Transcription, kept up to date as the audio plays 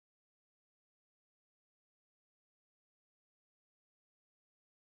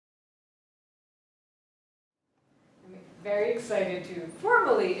very excited to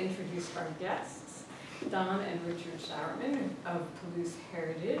formally introduce our guests, Don and Richard Scheuerman of Palouse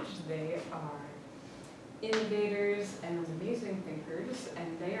Heritage. They are innovators and amazing thinkers,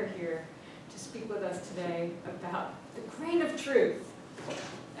 and they are here to speak with us today about the grain of truth,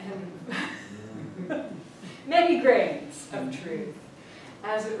 and many grains of truth,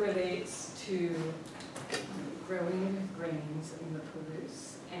 as it relates to growing grains in the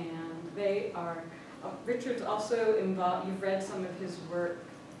Palouse. And they are, Richard's also involved, you've read some of his work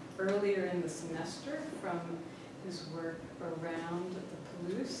earlier in the semester from his work around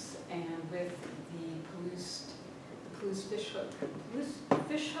the Palouse and with the Palouse fish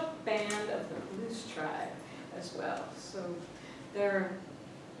hook band of the Palouse tribe as well. So they're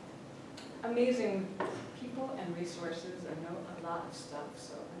amazing people and resources and know a lot of stuff.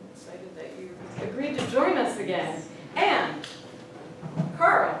 So I'm excited that you agreed to join us again. And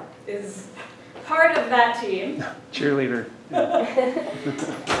Carl is part of that team. Cheerleader.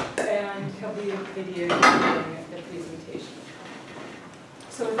 And he'll be videoing the presentation.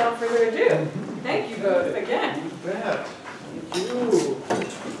 So without further ado, thank you both again. You bet. Thank you,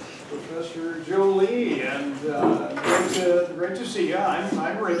 Professor Jolie, and great to see you.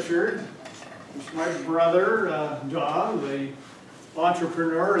 I'm Richard. This is my brother, Don, the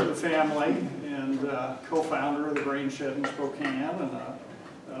entrepreneur of the family and co-founder of the Grain Shed in Spokane, and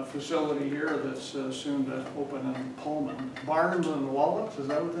a facility here that's soon to open in Pullman. Barn and Wallop, is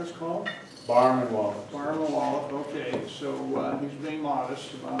that what that's called? Barn and Wallop. Barn and Wallop, okay. So he's being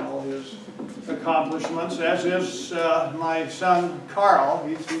modest about all his accomplishments, as is my son Carl.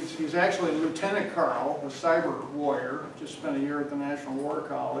 He's actually Lieutenant Carl, a cyber warrior. Just spent a year at the National War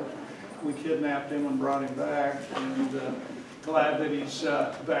College. We kidnapped him and brought him back, and glad that he's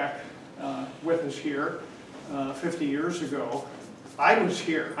back with us here. 50 years ago, I was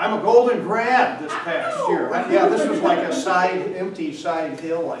here. I'm a Golden grad this past year. Yeah, this was like a empty side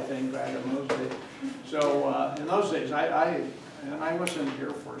hill, I think, back in those days. So in those days, I was in the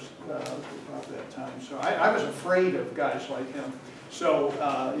Air Force about that time. So I was afraid of guys like him. So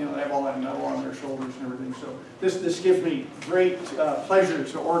you know, they have all that metal on their shoulders and everything. So this gives me great pleasure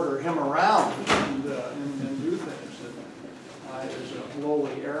to order him around and do things that I, as a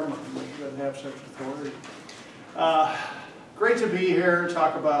lowly airman, would have such authority. Great to be here,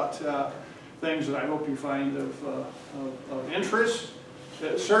 talk about things that I hope you find of interest.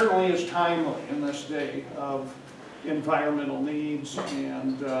 It certainly is timely in this day of environmental needs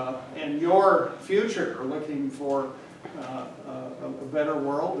and your future, looking for a better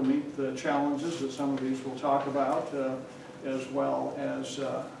world to meet the challenges that some of these we'll talk about, as well as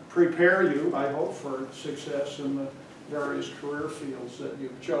prepare you, I hope, for success in the various career fields that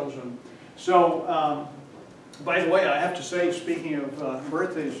you've chosen. So, by the way, I have to say, speaking of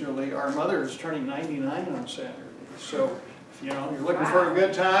birthdays, Julie, our mother is turning 99 on Saturday. So, if, you know, you're looking for a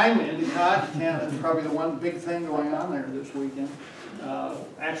good time, Endicott, it's probably the one big thing going on there this weekend.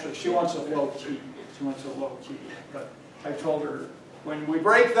 Actually, she wants a low key. She wants a low key. But I told her, when we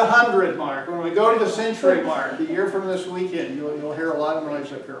break the 100 mark, when we go to the century mark, a year from this weekend, you'll hear a lot of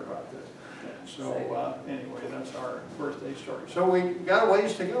noise up here about this. So anyway, that's our birthday story. So we got a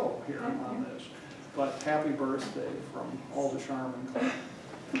ways to go here on this. But happy birthday from all the Scheuerman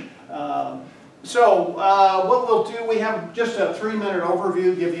Club. What we'll do, we have just a 3-minute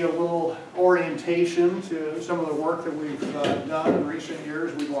overview, give you a little orientation to some of the work that we've done in recent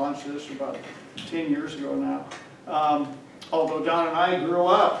years. We launched this about 10 years ago now. Although Don and I grew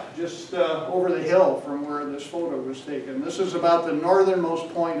up just over the hill from where this photo was taken. This is about the northernmost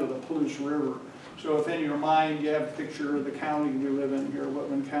point of the Palouse River. So if in your mind you have a picture of the county we live in here,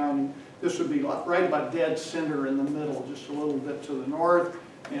 Whitman County, this would be right about dead center in the middle, just a little bit to the north,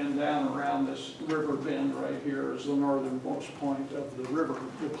 and down around this river bend right here is the northernmost point of the river.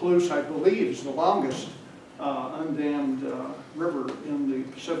 The Palouse, I believe, is the longest undammed river in the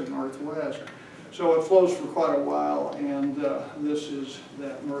Pacific Northwest. So it flows for quite a while, and this is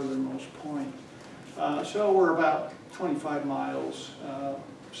that northernmost point. So we're about 25 miles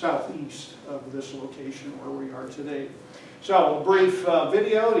southeast of this location where we are today. So a brief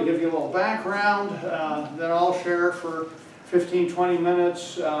video to give you a little background, then I'll share for 15-20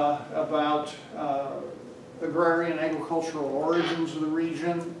 minutes about agrarian agricultural origins of the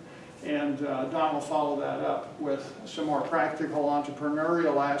region, and Don will follow that up with some more practical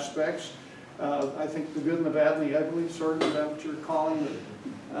entrepreneurial aspects. I think the good and the bad and the ugly, sort of, is that what you're calling it?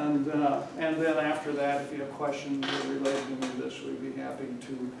 And then after that, if you have questions related to any of this, we'd be happy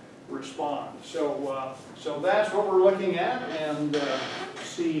to respond. So, so that's what we're looking at, and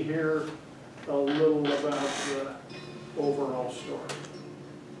see here a little about the overall story.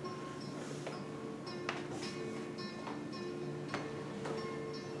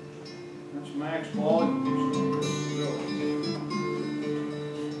 max volume.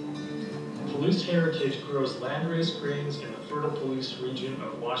 Palouse Heritage grows landrace grains in the fertile Palouse region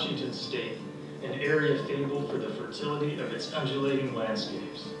of Washington State, an area fabled for the fertility of its undulating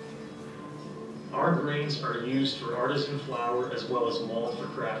landscapes. Our grains are used for artisan flour as well as malt for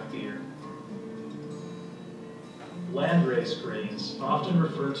craft beer. Landrace grains, often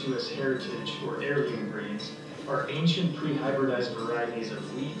referred to as heritage or heirloom grains, are ancient pre-hybridized varieties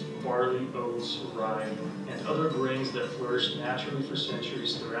of wheat, barley, oats, rye, and other grains that flourished naturally for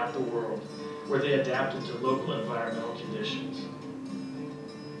centuries throughout the world, where they adapted to local environmental conditions.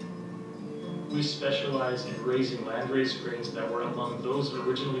 We specialize in raising landrace grains that were among those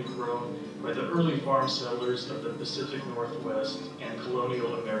originally grown by the early farm settlers of the Pacific Northwest and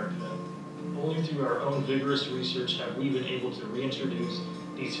colonial America. Only through our own vigorous research have we been able to reintroduce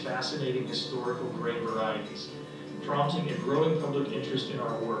these fascinating historical grain varieties, prompting a growing public interest in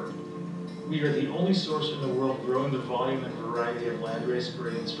our work. We are the only source in the world growing the volume and variety of landrace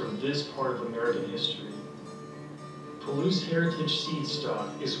grains from this part of American history. Palouse Heritage seed stock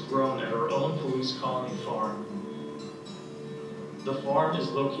is grown at our own Palouse Colony Farm. The farm is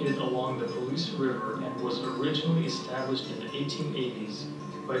located along the Palouse River and was originally established in the 1880s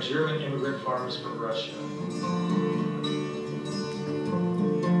by German immigrant farmers from Russia.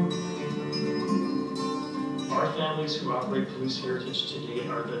 Our families who operate Palouse Heritage today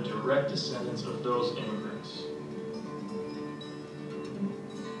are the direct descendants of those immigrants.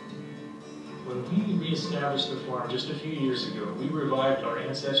 When we re-established the farm just a few years ago, we revived our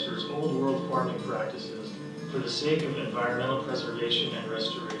ancestors' old world farming practices for the sake of environmental preservation and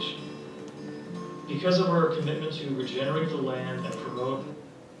restoration. Because of our commitment to regenerate the land and promote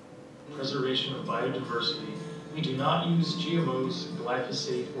preservation of biodiversity, we do not use GMOs,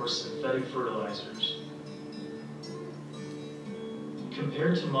 glyphosate, or synthetic fertilizers.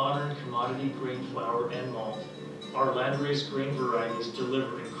 Compared to modern commodity grain flour and malt, our landrace grain varieties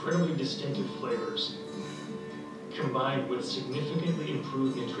deliver incredibly distinctive flavors, combined with significantly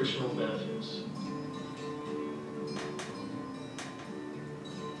improved nutritional benefits.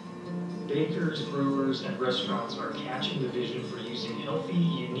 Bakers, brewers, and restaurants are catching the vision for using healthy,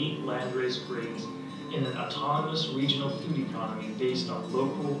 unique landrace grains in an autonomous regional food economy based on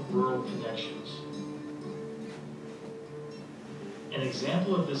local, rural connections. An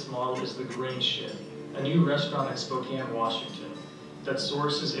example of this model is the Grain Shed, a new restaurant in Spokane, Washington, that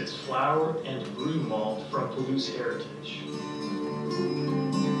sources its flour and brew malt from Palouse Heritage.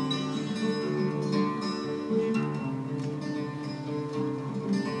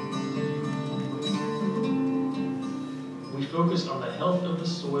 We focus on the health of the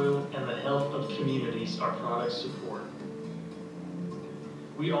soil and the health of communities our products support.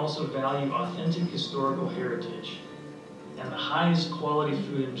 We also value authentic historical heritage and the highest quality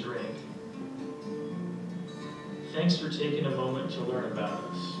food and drink. Thanks for taking a moment to learn about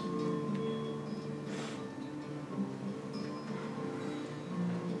us.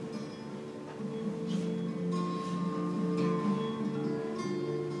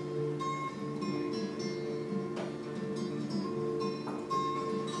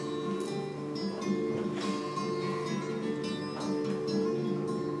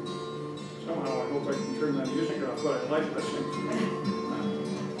 Somehow I hope I can turn that music off, but I like listening to it.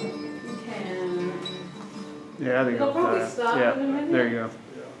 You can. Yeah, there you go. It'll probably stop yeah, in a minute. there you go.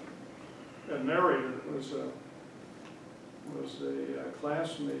 Yeah. The narrator was a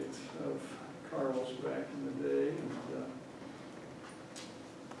classmate of Carl's back in the day, and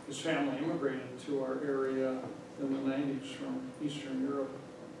his family immigrated to our area in the 90s from Eastern Europe.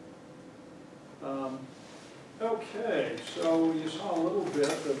 Okay, so you saw a little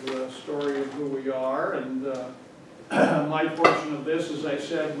bit of the story of who we are, and my portion of this, as I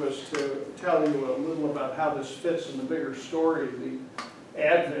said, was to tell you a little about how this fits in the bigger story, the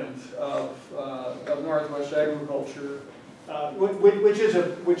advent of Northwest agriculture,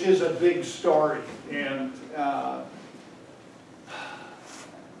 which is a big story, and I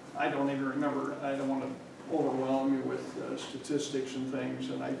don't even remember. I don't want to overwhelm you with statistics and things,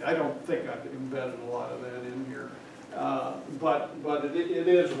 and I don't think I've embedded a lot of that in here, but it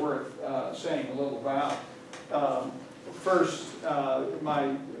is worth saying a little about. First,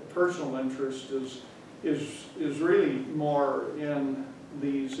 my personal interest is really more in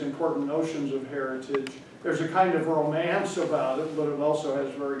these important notions of heritage. There's a kind of romance about it, but it also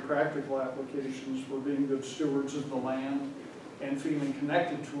has very practical applications for being good stewards of the land and feeling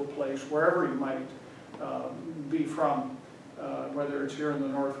connected to a place wherever you might be from, whether it's here in the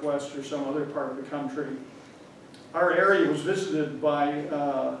Northwest or some other part of the country. Our area was visited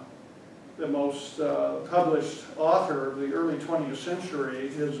by the most published author of the early 20th century.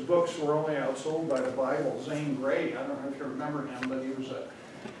 His books were only outsold by the Bible. Zane Grey, I don't know if you remember him, but he was a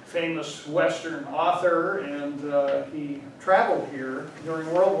famous Western author, and he traveled here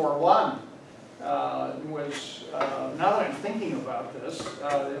during World War I. Now that I'm thinking about this,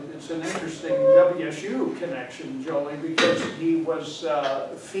 it's an interesting WSU connection, Jolie, because he was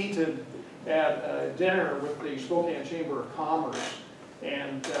feted at dinner with the Spokane Chamber of Commerce,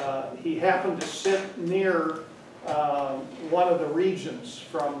 and he happened to sit near one of the regents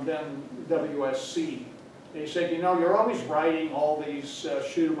from then WSC. And he said, you know, you're always writing all these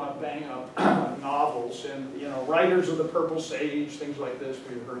shoot 'em up, bang up novels, and, you know, Writers of the Purple Sage, things like this.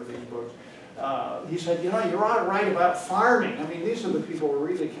 We've heard of these books. He said, you know, you ought to write about farming. I mean, these are the people who are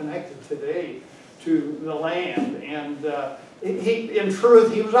really connected today to the land. And in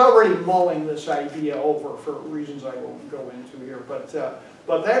truth, he was already mulling this idea over for reasons I won't go into here. But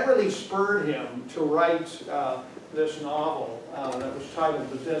that really spurred him to write this novel that was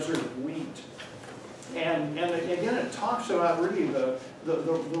titled The Desert of Wheat. And again, it talks about really the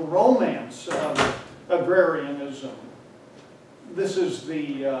romance of agrarianism. This is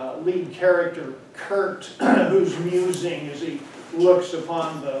the lead character, Kurt, who's musing as he looks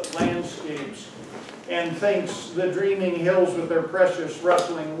upon the landscapes and thinks the dreaming hills with their precious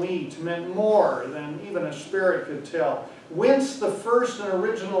rustling wheat meant more than even a spirit could tell. Whence the first and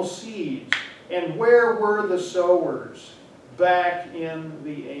original seeds, and where were the sowers back in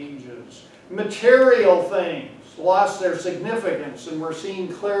the ages? Material things lost their significance and were seen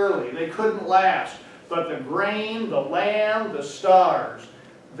clearly. They couldn't last. But the grain, the land, the stars,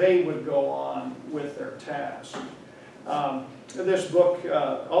 they would go on with their task. This book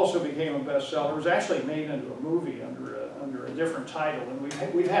also became a bestseller. It was actually made into a movie under a different title,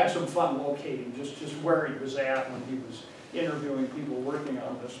 and we've had some fun locating just where he was at when he was interviewing people working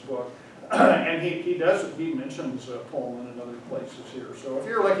on this book. And he mentions Pullman and other places here. So if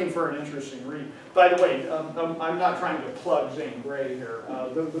you're looking for an interesting read, by the way, I'm not trying to plug Zane Grey here.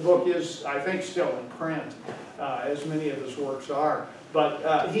 The book is, I think, still in print, as many of his works are.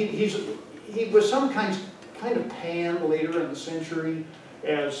 But he was some kind of pan later in the century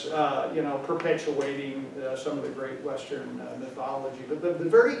as you know, perpetuating some of the great Western mythology. But the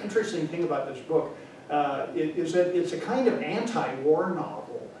very interesting thing about this book is that it's a kind of anti-war novel.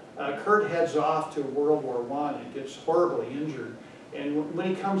 Kurt heads off to World War I and gets horribly injured. And when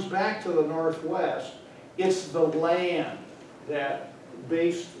he comes back to the Northwest, it's the land that,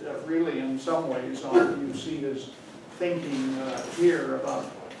 based really in some ways on, you see his thinking here about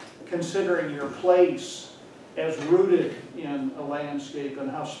considering your place as rooted in a landscape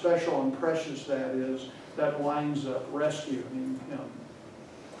and how special and precious that is, that winds up rescuing him.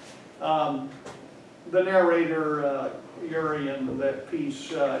 The narrator, Urian, that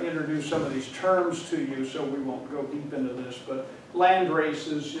piece, introduced some of these terms to you, so we won't go deep into this, but land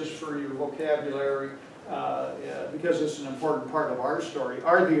races, just for your vocabulary, because it's an important part of our story,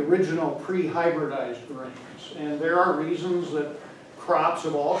 are the original pre-hybridized grains. And there are reasons that crops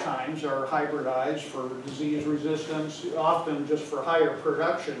of all kinds are hybridized for disease resistance, often just for higher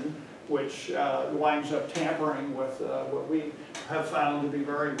production, which winds up tampering with what we have found to be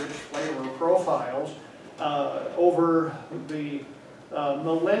very rich flavor profiles. Over the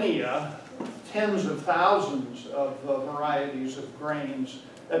millennia, tens of thousands of varieties of grains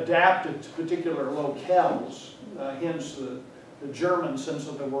adapted to particular locales, hence the German sense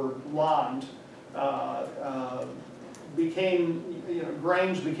of the word Land,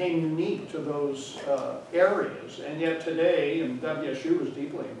 grains became unique to those areas. And yet today, and WSU is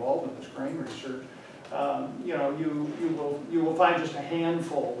deeply involved in this grain research, you know, you will find just a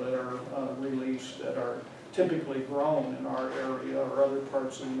handful that are released that are typically grown in our area or other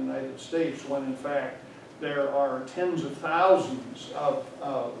parts of the United States, when in fact there are tens of thousands of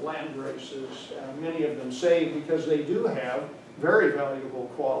land races, many of them saved because they do have very valuable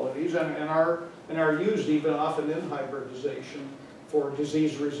qualities and are used even often in hybridization for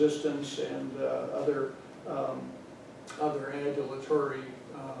disease resistance and other adulatory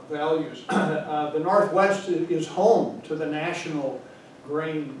values. The Northwest is home to the National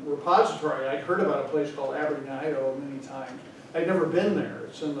Grain Repository. I'd heard about a place called Aberdeen, Idaho many times. I'd never been there.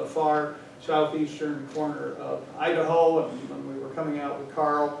 It's in the far southeastern corner of Idaho, and when we were coming out with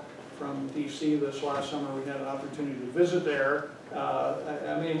Carl from DC this last summer, we had an opportunity to visit there.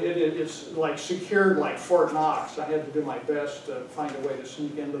 I mean, it's like secured like Fort Knox. I had to do my best to find a way to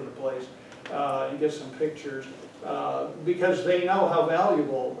sneak into the place and get some pictures. Because they know how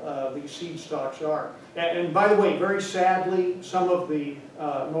valuable these seed stocks are. And by the way, very sadly, some of the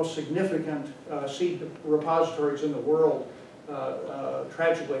most significant seed repositories in the world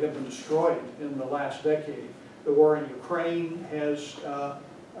tragically have been destroyed in the last decade. The war in Ukraine has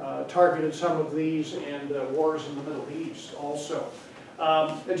targeted some of these, and wars in the Middle East also.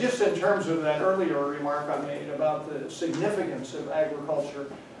 Just in terms of that earlier remark I made about the significance of agriculture,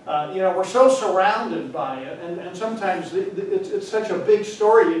 you know, we're so surrounded by it, and sometimes it's such a big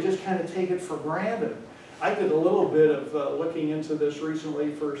story, you just kind of take it for granted. I did a little bit of looking into this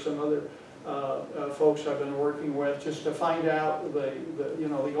recently for some other folks I've been working with, just to find out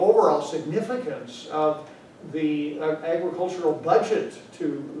the overall significance of the agricultural budget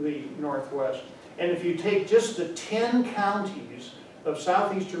to the Northwest. And if you take just the 10 counties of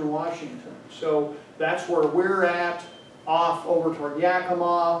southeastern Washington, so that's where we're at, off over toward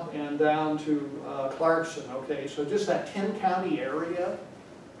Yakima and down to Clarkson, okay, so just that 10 county area,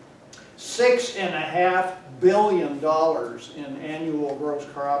 $6.5 billion in annual gross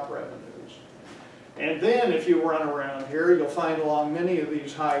crop revenues. And then if you run around here, you'll find along many of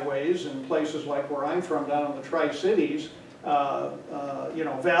these highways in places like where I'm from, down in the Tri-Cities, you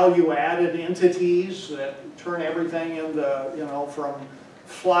know, value-added entities that turn everything into, you know, from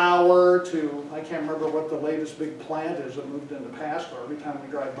flour to, I can't remember what the latest big plant is that moved into Pasco. Every time we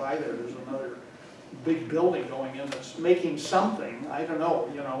drive by there, there's another big building going in that's making something, I don't know,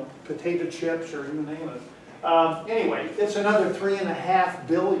 you know, potato chips or you name it. Anyway, it's another $3.5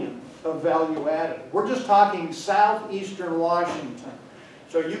 billion of value added. We're just talking southeastern Washington.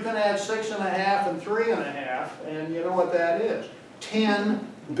 So you can add 6.5 and 3.5, and you know what that is. $10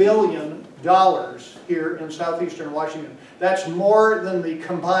 billion here in southeastern Washington. That's more than the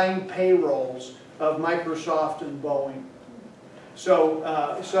combined payrolls of Microsoft and Boeing. So,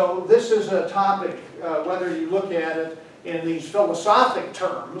 so this is a topic, whether you look at it in these philosophic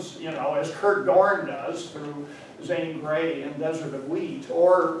terms, you know, as Kurt Dorn does through Zane Grey and Desert of Wheat,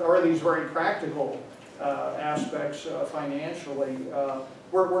 or these very practical aspects financially.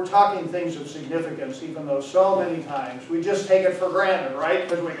 We're talking things of significance, even though so many times we just take it for granted, right?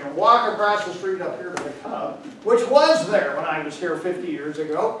 Because we can walk across the street up here to the Cub, which was there when I was here 50 years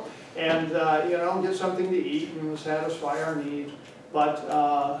ago, and you know, get something to eat and satisfy our needs. But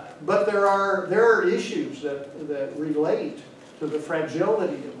there are issues that relate to the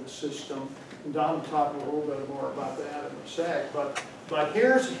fragility of the system. And Don will talk a little bit more about that in a sec. But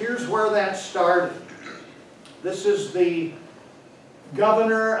here's where that started. This is the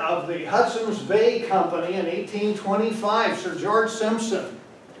governor of the Hudson's Bay Company in 1825, Sir George Simpson,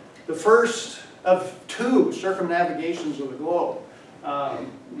 the first of 2 circumnavigations of the globe.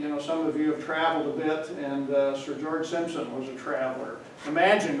 You know, some of you have traveled a bit, and Sir George Simpson was a traveler.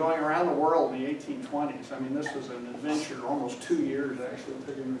 Imagine going around the world in the 1820s. I mean, this was an adventure, almost 2 years actually it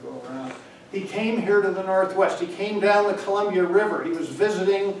took him to go around. He came here to the Northwest. He came down the Columbia River. He was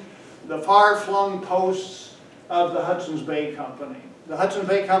visiting the far-flung posts of the Hudson's Bay Company. The Hudson's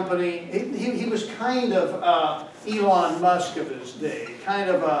Bay Company, he was kind of Elon Musk of his day, kind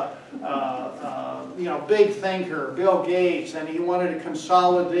of a you know, big thinker, Bill Gates, and he wanted to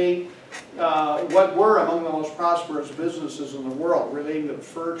consolidate what were among the most prosperous businesses in the world relating to the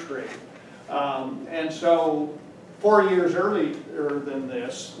fur trade. And so 4 years earlier than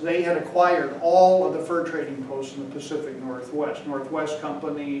this, they had acquired all of the fur trading posts in the Pacific Northwest. Northwest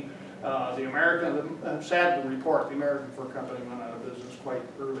Company, the American, sad to report, the American Fur Company went out of business quite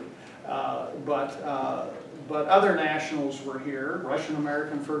early. But other nationals were here, Russian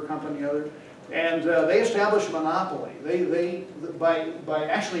American Fur Company, others, and they established a monopoly. By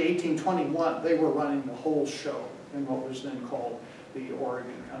actually 1821, they were running the whole show in what was then called the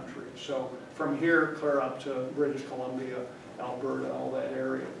Oregon Country. So from here, clear up to British Columbia, Alberta, all that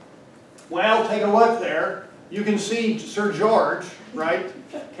area. Well, take a look there. You can see Sir George, right?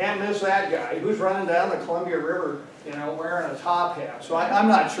 Can't miss that guy. Who's running down the Columbia River, you know, wearing a top hat. So I'm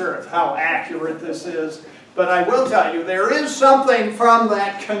not sure of how accurate this is, but I will tell you there is something from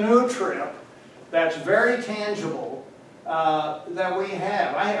that canoe trip that's very tangible that we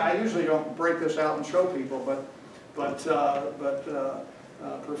have. I usually don't break this out and show people, but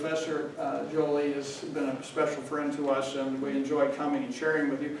Professor Jolie has been a special friend to us, and we enjoy coming and sharing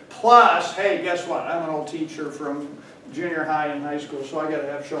with you. Plus, hey, guess what? I'm an old teacher from junior high and high school, so I got to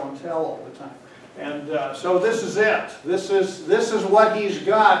have show and tell all the time. And so this is it. This is what he's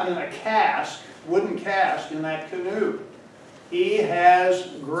got in a cask, wooden cask, in that canoe. He has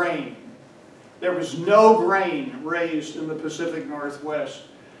grain. There was no grain raised in the Pacific Northwest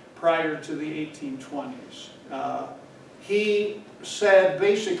prior to the 1820s. He said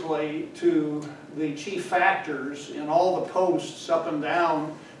basically to the chief factors in all the posts up and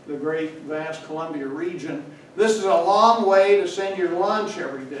down the great vast Columbia region, This is a long way to send your lunch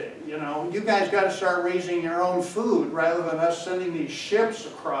every day. You know, you guys got to start raising your own food rather than us sending these ships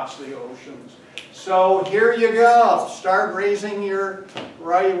across the oceans. So here you go. Start raising your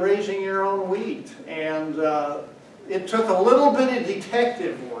own wheat. And it took a little bit of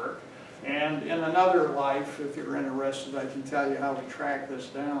detective work. And in another life, if you're interested, I can tell you how we track this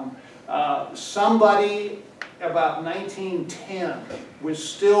down. Somebody about 1910 was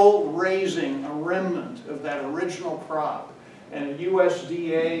still raising a remnant of that original crop. And a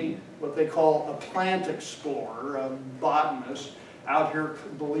USDA, what they call a plant explorer, a botanist, out here,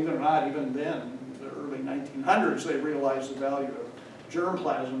 believe it or not, even then, the early 1900s, they realized the value of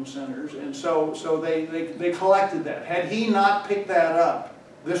germplasm centers. And so they collected that. Had he not picked that up,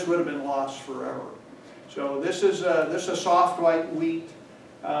 this would have been lost forever. So this is a soft white wheat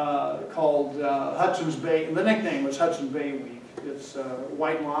called Hudson's Bay. The nickname was Hudson's Bay wheat. It's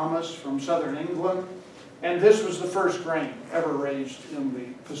white llamas from southern England. And this was the first grain ever raised in the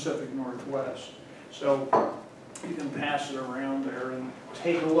Pacific Northwest. So you can pass it around there and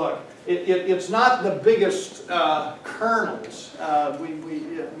take a look. It's not the biggest kernels.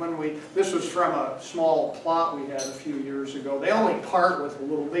 This was from a small plot we had a few years ago. They only part with a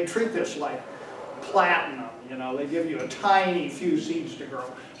little. They treat this like platinum. You know, they give you a tiny few seeds to grow,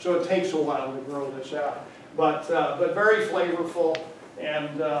 so it takes a while to grow this out. But very flavorful,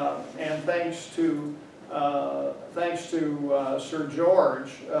 and thanks to Sir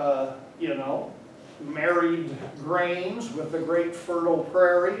George, you know, married grains with the great fertile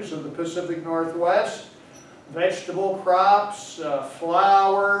prairies of the Pacific Northwest, vegetable crops,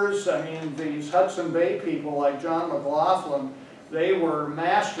 flowers. I mean, these Hudson Bay people like John McLaughlin, they were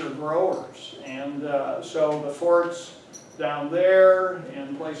master growers. And so the forts down there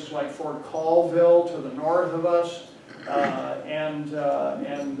and places like Fort Colville to the north of us and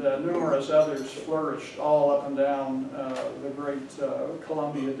numerous others flourished all up and down the great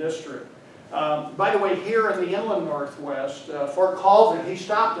Columbia District. By the way, here in the inland Northwest, Fort Colville, he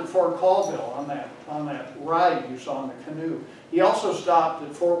stopped at Fort Colville on that ride you saw in the canoe. He also stopped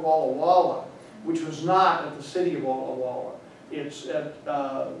at Fort Walla Walla, which was not at the city of Walla Walla. It's at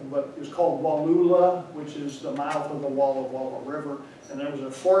what is called Wallula, which is the mouth of the Walla Walla River. And there was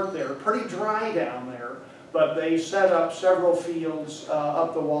a fort there, pretty dry down there, but they set up several fields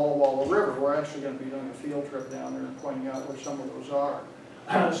up the Walla Walla River. We're actually going to be doing a field trip down there and pointing out where some of those are.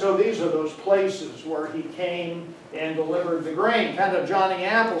 So these are those places where he came and delivered the grain. Kind of Johnny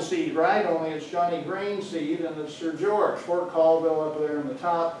Appleseed, right? Only it's Johnny Grainseed and it's Sir George. Fort Colville up there in the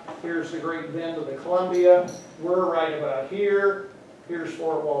top. Here's the great bend of the Columbia. We're right about here. Here's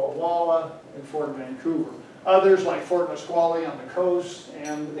Fort Walla Walla and Fort Vancouver. Others like Fort Nisqually on the coast.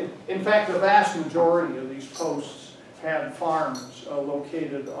 And in fact, the vast majority of these posts had farms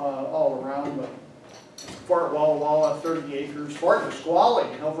located all around them. Fort Walla Walla, 30 acres. Fort Nisqually,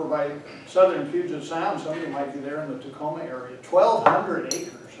 over by southern Puget Sound, some of you might be there in the Tacoma area, 1,200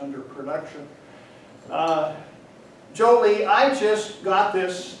 acres under production. Jolie, I just got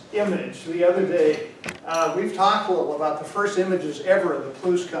this image the other day. We've talked a little about the first images ever of the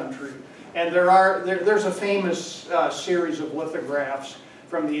Palouse country, and there's a famous series of lithographs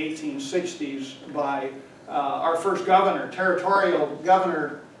from the 1860s by our first governor, territorial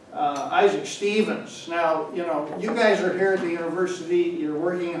governor, Isaac Stevens. Now, you know, you guys are here at the university, you're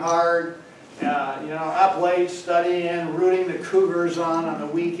working hard, you know, up late studying, rooting the Cougars on the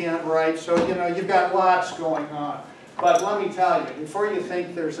weekend, right? So, you know, you've got lots going on. But let me tell you, before you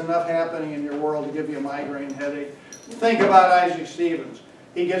think there's enough happening in your world to give you a migraine headache, think about Isaac Stevens.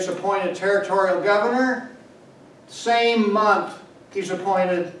 He gets appointed territorial governor. Same month, he's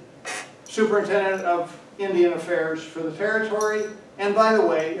appointed superintendent of Indian Affairs for the territory. And by the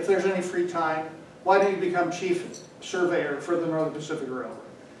way, if there's any free time, why don't you become chief surveyor for the Northern Pacific Railroad?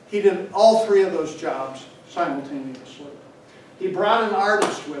 He did all three of those jobs simultaneously. He brought an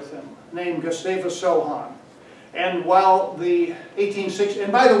artist with him named Gustavus Sohan. And while the 1860s,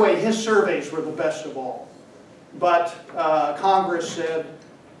 and by the way, his surveys were the best of all. But Congress said,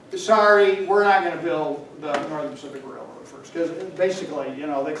 sorry, we're not going to build the Northern Pacific Railroad first. Because basically, you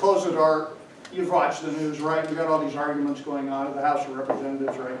know, they closed the door. You've watched the news, right? We've got all these arguments going on at the House of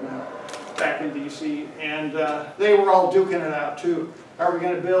Representatives right now, back in D.C. And they were all duking it out, too. Are we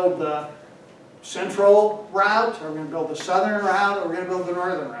going to build the central route? Are we going to build the southern route? Or are we going to build the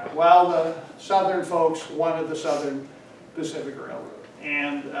northern route? Well, the southern folks wanted the Southern Pacific Railroad.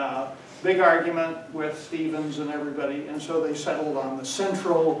 And big argument with Stevens and everybody. And so they settled on the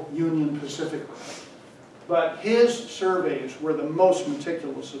Central Union Pacific Route. But his surveys were the most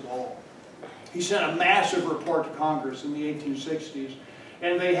meticulous of all. He sent a massive report to Congress in the 1860s,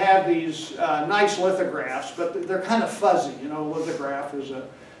 And they have these nice lithographs, but they're kind of fuzzy. You know, lithograph is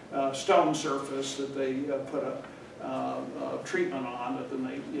a stone surface that they put a treatment on, that then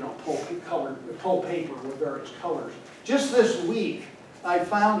they, you know, pull paper with various colors. Just this week, I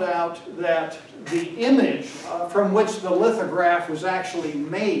found out that the image from which the lithograph was actually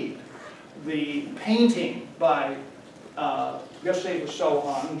made, the painting by Gustavus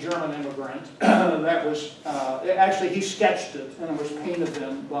Scheuerman, a German immigrant, that was, actually he sketched it, and it was painted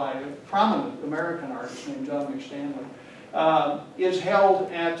then by a prominent American artist named John McStanley, is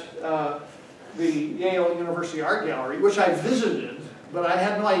held at the Yale University Art Gallery, which I visited, but I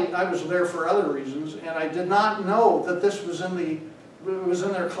had I was there for other reasons, and I did not know that this was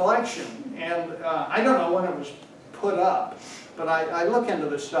in their collection. And I don't know when it was put up, but I look into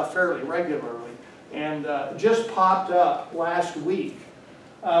this stuff fairly regularly. And just popped up last week.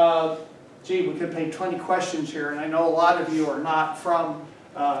 Gee, we could take 20 questions here, and I know a lot of you are not from,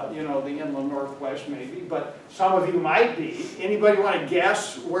 you know, the inland Northwest maybe, but some of you might be. Anybody want to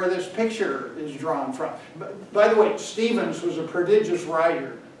guess where this picture is drawn from? By the way, Stevens was a prodigious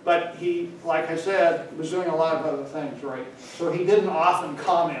writer, but he, like I said, was doing a lot of other things, right? So he didn't often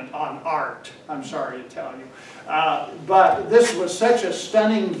comment on art, I'm sorry to tell you. But this was such a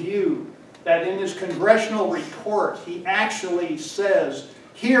stunning view that in his congressional report, he actually says,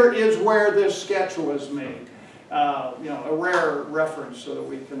 here is where this sketch was made. You know, a rare reference so that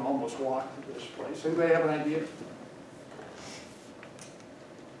we can almost walk to this place. Anybody have an idea?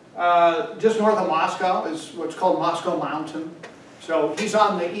 Just north of Moscow is what's called Moscow Mountain. So he's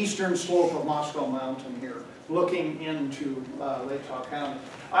on the eastern slope of Moscow Mountain here, looking into Lake County.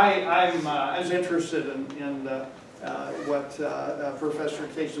 I was interested in what Professor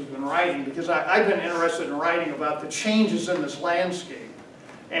Case has been writing, because I've been interested in writing about the changes in this landscape.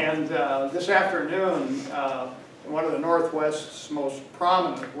 And this afternoon, one of the Northwest's most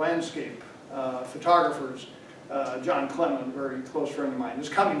prominent landscape photographers, John Clement, a very close friend of mine, is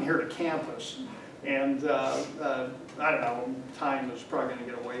coming here to campus. And I don't know, time is probably going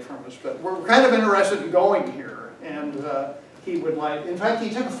to get away from us, but we're kind of interested in going here. And he would like, in fact, he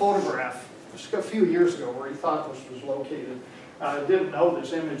took a photograph just a few years ago where he thought this was located. Didn't know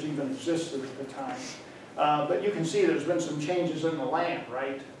this image even existed at the time. But you can see there's been some changes in the land,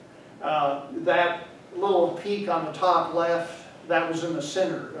 right? That little peak on the top left, that was in the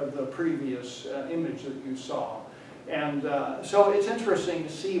center of the previous image that you saw. And so it's interesting to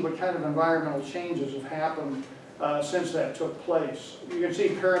see what kind of environmental changes have happened since that took place. You can see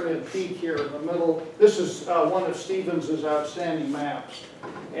Pyramid Peak here in the middle. This is one of Stevens's outstanding maps.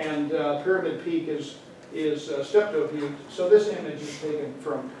 And Pyramid Peak is Steptoe Butte. So this image is taken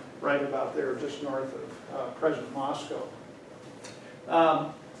from right about there, just north of present Moscow.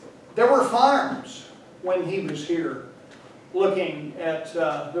 There were farms when he was here looking at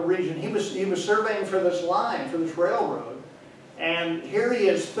the region. He was surveying for this line, for this railroad. And here he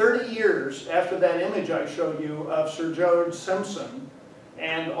is 30 years after that image I showed you of Sir George Simpson.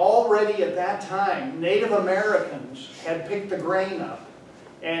 And already at that time, Native Americans had picked the grain up.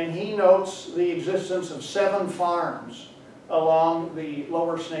 And he notes the existence of 7 farms along the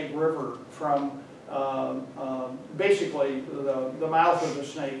lower Snake River from basically the mouth of the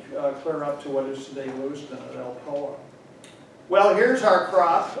Snake clear up to what is today Lewiston at Alcoa. Well, here's our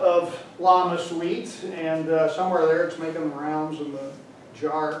crop of llamas wheat, and somewhere there it's making the rounds in the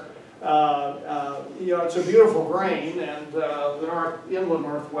jar. You know, it's a beautiful grain, and the inland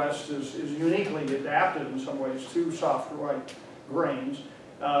Northwest is uniquely adapted in some ways to soft white grains.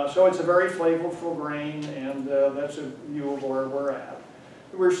 So it's a very flavorful grain, and that's a view of where we're at.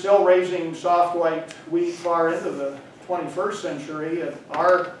 We're still raising soft white wheat far into the 21st century at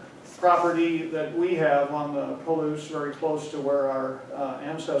our property that we have on the Palouse, very close to where our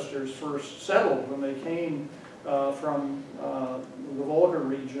ancestors first settled when they came from the Volga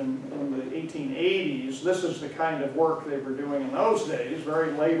region in the 1880s. This is the kind of work they were doing in those days,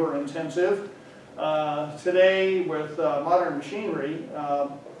 very labor intensive. Today, with modern machinery,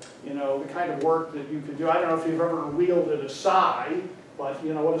 you know, the kind of work that you could do. I don't know if you've ever wielded a scythe, but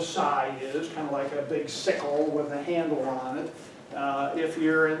you know what a scythe is, kind of like a big sickle with a handle on it. If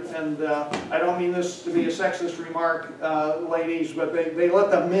you're, and I don't mean this to be a sexist remark, ladies, but they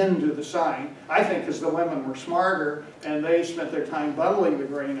let the men do the scything. I think because the women were smarter and they spent their time bundling the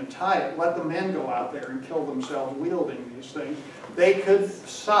grain and tie it. Let the men go out there and kill themselves wielding these things. They could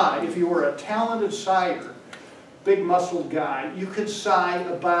scythe. If you were a talented scyther, big muscled guy, you could scythe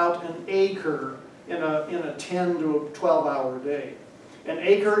about an acre in a 10 to 12 hour day. An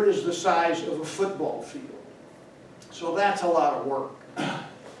acre is the size of a football field. So that's a lot of work.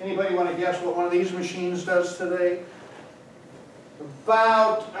 Anybody want to guess what one of these machines does today?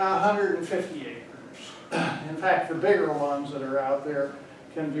 About 150 acres. In fact, the bigger ones that are out there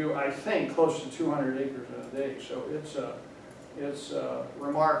can do, I think, close to 200 acres in a day. So it's a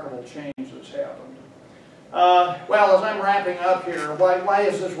remarkable change that's happened. Well, as I'm wrapping up here, why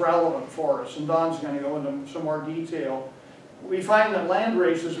is this relevant for us? And Don's going to go into some more detail. We find that land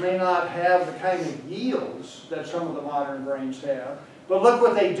races may not have the kind of yields that some of the modern grains have, but look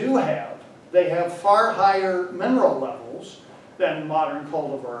what they do have. They have far higher mineral levels than modern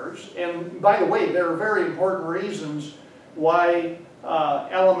cultivars. And by the way, there are very important reasons why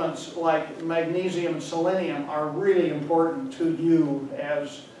elements like magnesium and selenium are really important to you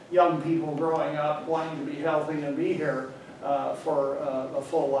as young people growing up wanting to be healthy and be here for a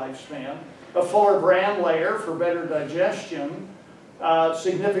full lifespan. A fuller bran layer for better digestion,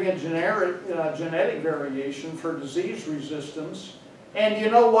 significant genetic variation for disease resistance. And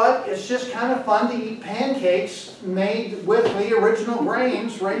you know what? It's just kind of fun to eat pancakes made with the original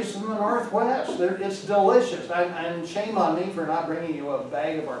grains raised in the Northwest. It's delicious. And shame on me for not bringing you a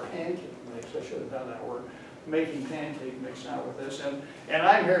bag of our pancake mix. I should have done that. We're making pancake mix now with this. And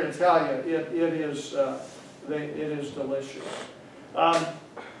I'm here to tell you, it is delicious.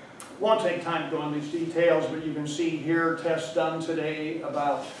 Won't take time to go into these details, but you can see here tests done today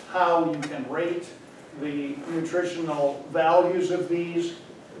about how you can rate the nutritional values of these.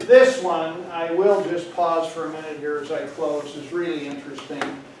 This one, I will just pause for a minute here as I close, is really interesting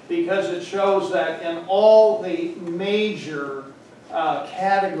because it shows that in all the major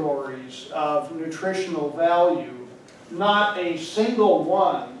categories of nutritional value, not a single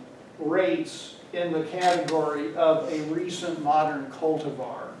one rates in the category of a recent modern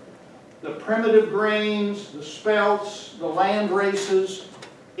cultivar. The primitive grains, the spelts, the land races,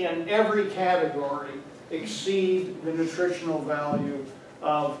 in every category exceed the nutritional value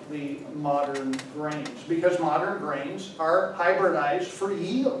of the modern grains. Because modern grains are hybridized for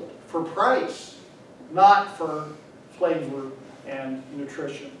yield, for price, not for flavor and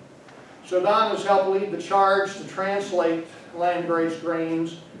nutrition. So Don has helped lead the charge to translate land-raised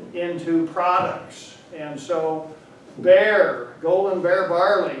grains into products. And so golden bear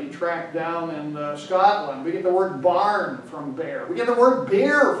barley tracked down in Scotland. We get the word barn from bear. We get the word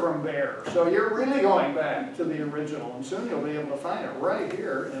beer from bear. So you're really going back to the original, and soon you'll be able to find it right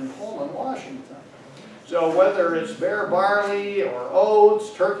here in Pullman, Washington. So whether it's bear barley or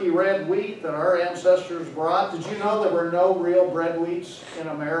oats, turkey red wheat that our ancestors brought. Did you know there were no real bread wheats in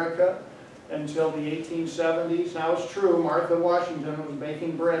America until the 1870s? Now it's true, Martha Washington was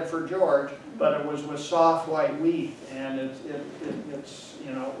baking bread for George, but it was with soft white wheat, and it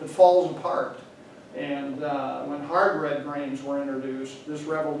falls apart. And when hard red grains were introduced, this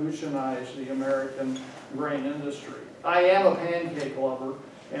revolutionized the American grain industry. I am a pancake lover,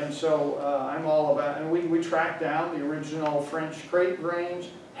 and so I'm all about, and we tracked down the original French crepe grains.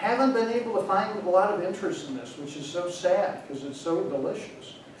 Haven't been able to find a lot of interest in this, which is so sad because it's so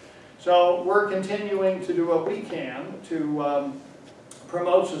delicious. So we're continuing to do what we can to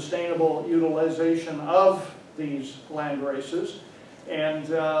promote sustainable utilization of these land races. And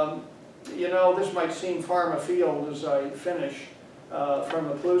you know, this might seem far afield as I finish from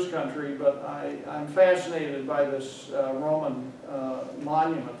the Palouse country, but I'm fascinated by this Roman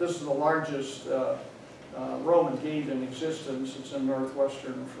monument. This is the largest Roman gate in existence. It's in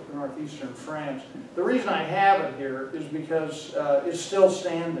northeastern France. The reason I have it here is because it's still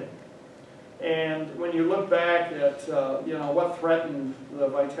standing. And when you look back at you know, what threatened the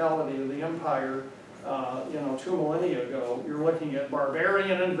vitality of the empire, you know, 2 millennia ago, you're looking at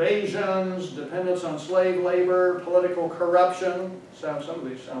barbarian invasions, dependence on slave labor, political corruption. Some of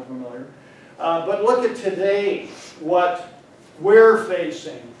these sound familiar. But look at today, what we're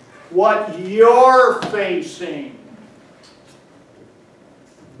facing, what you're facing.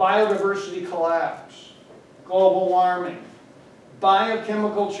 Biodiversity collapse, global warming,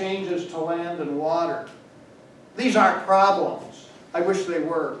 biochemical changes to land and water. These aren't problems. I wish they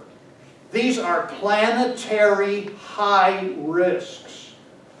were. These are planetary high risks.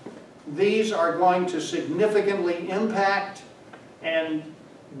 These are going to significantly impact and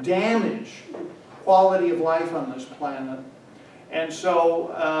damage quality of life on this planet. And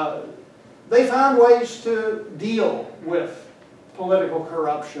so they found ways to deal with political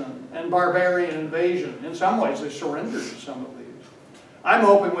corruption and barbarian invasion. In some ways, they surrendered to some of these. I'm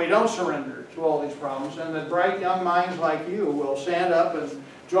hoping we don't surrender to all these problems, and that bright young minds like you will stand up and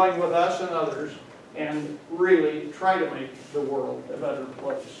join with us and others and really try to make the world a better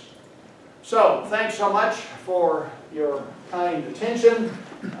place. So, thanks so much for your kind attention.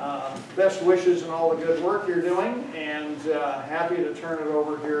 Best wishes and all the good work you're doing, and happy to turn it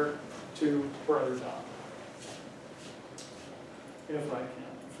over here to Brother Don. if I can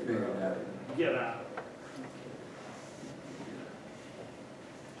figure out how to get out of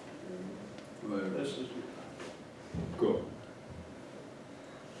it. This is Cool.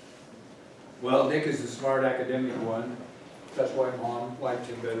 Well, Nick is the smart academic one. That's why Mom liked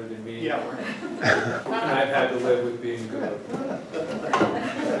him better than me. yeah. And I've had to live with being good.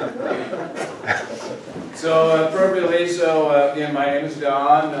 So appropriately, again, my name is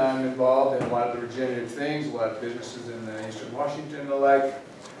Don. I'm involved in a lot of the regenerative things, a lot of businesses in Eastern Washington and the like.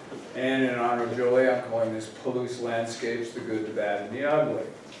 And in honor of Jolie, I'm calling this Palouse Landscapes, the good, the bad, and the ugly.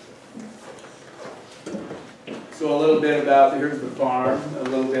 So a little bit about, here's the farm, a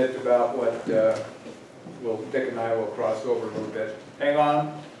little bit about what, Dick and I will cross over a little bit. Hang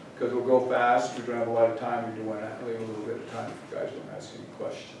on, because we'll go fast. We don't have a lot of time. We do want to leave a little bit of time if you guys want to ask any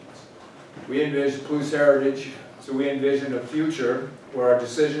questions. We envision Palouse Heritage, so we envision a future where our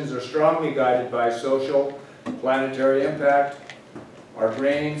decisions are strongly guided by social, planetary impact. Our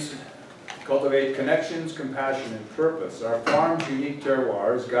grains cultivate connections, compassion, and purpose. Our farm's unique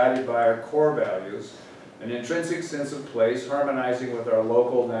terroir is guided by our core values, an intrinsic sense of place harmonizing with our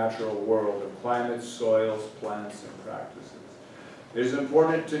local natural world of climates, soils, plants, and practices. It is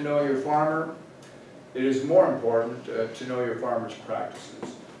important to know your farmer. It is more important to know your farmer's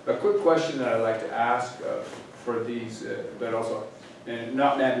practices. A quick question that I'd like to ask for these, but also, and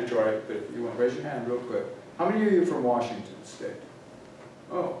not mandatory, but if you want to raise your hand real quick. How many of you are from Washington State?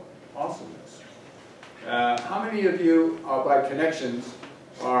 Oh, awesomeness. How many of you, by connections,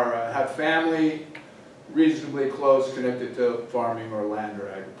 have family reasonably close connected to farming or land or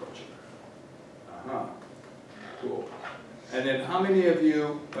agriculture? Uh-huh. Cool. And then how many of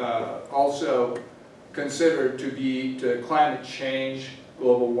you also consider to climate change,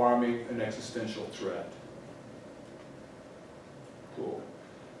 global warming, an existential threat? Cool.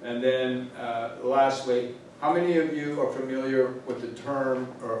 And then lastly, how many of you are familiar with the term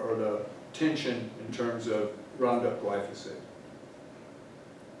or the tension in terms of Roundup glyphosate?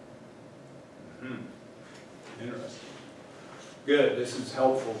 Interesting. Good. This is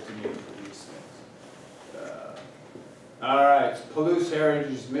helpful to me for these things. All right. Palouse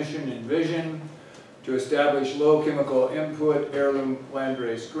Heritage's mission and vision: to establish low chemical input heirloom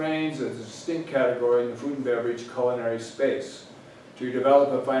landrace grains as a distinct category in the food and beverage culinary space. To develop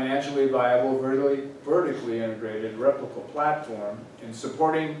a financially viable, vertically integrated, replicable platform in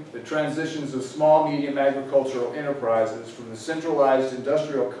supporting the transitions of small, medium agricultural enterprises from the centralized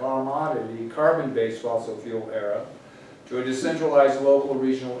industrial commodity, carbon-based fossil fuel era to a decentralized, local,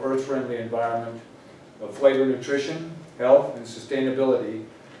 regional, earth-friendly environment of flavor, nutrition, health, and sustainability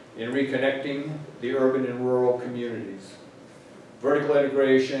in reconnecting the urban and rural communities. Vertical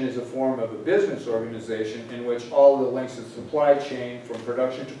integration is a form of a business organization in which all the links of supply chain, from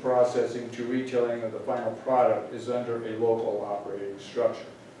production to processing to retailing of the final product, is under a local operating structure,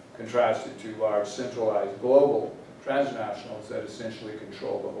 contrasted to large centralized global transnationals that essentially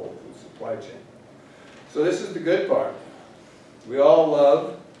control the whole food supply chain. So this is the good part. We all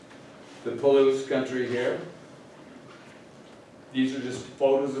love the Palouse country here. These are just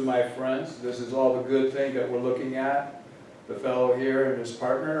photos of my friends. This is all the good thing that we're looking at. The fellow here and his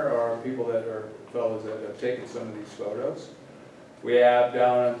partner are people that are fellows that have taken some of these photos. We have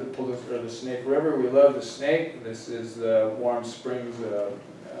down at the Palouse, or the Snake River, we love the Snake. This is the Warm Springs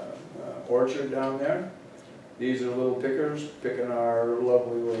orchard down there. These are little pickers picking our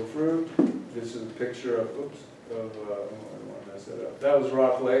lovely little fruit. This is a picture of, oops, of, I don't want to mess that up. That was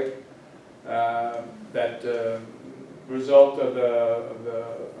Rock Lake. Result of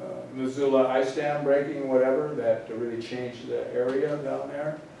the Missoula ice dam breaking, whatever, that really changed the area down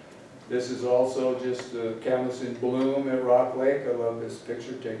there. This is also just the camas in bloom at Rock Lake. I love this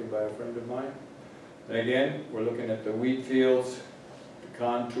picture taken by a friend of mine. And again, we're looking at the wheat fields, the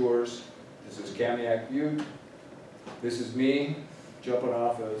contours. This is Kamiak Butte. This is me jumping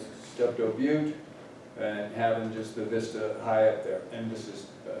off of Steptoe Butte and having just the vista high up there. And this is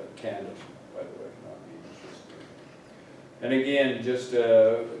Tandem, by the way, not me. And again, just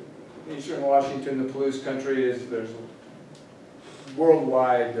Eastern Washington, the Palouse country there's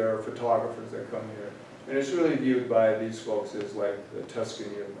worldwide, there are photographers that come here. And it's really viewed by these folks as like the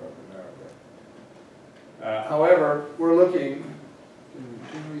Tuscany of North America. However, we're looking,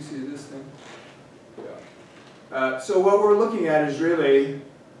 can we see this thing? Yeah. So what we're looking at is really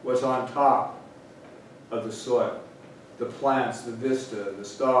what's on top of the soil. The plants, the vista, the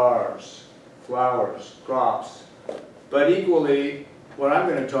stars, flowers, crops. But equally, what I'm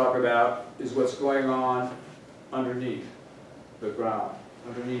going to talk about is what's going on underneath the ground,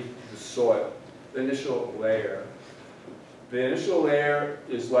 underneath the soil, the initial layer. The initial layer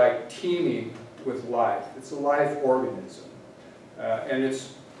is like teeming with life. It's a life organism. and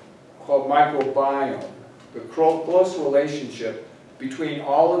it's called microbiome, the close relationship between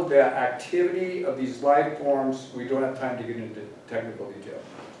all of the activity of these life forms. We don't have time to get into technical detail,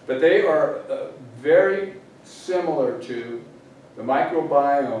 but they are very similar to the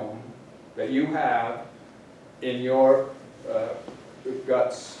microbiome that you have in your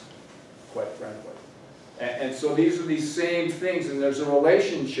guts, quite frankly. And so these are these same things, and there's a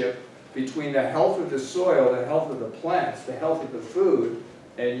relationship between the health of the soil, the health of the plants, the health of the food,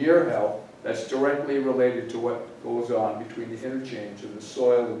 and your health that's directly related to what goes on between the interchange of the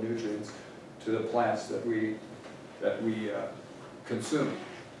soil, the nutrients, to the plants that we consume.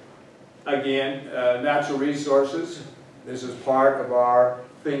 Again, natural resources. This is part of our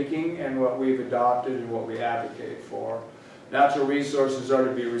thinking and what we've adopted and what we advocate for. Natural resources are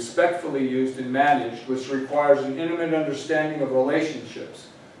to be respectfully used and managed, which requires an intimate understanding of relationships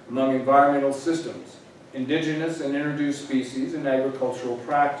among environmental systems, indigenous and introduced species, and agricultural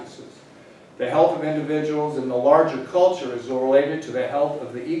practices. The health of individuals and the larger culture is related to the health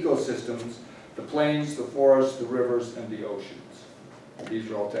of the ecosystems, the plains, the forests, the rivers, and the oceans.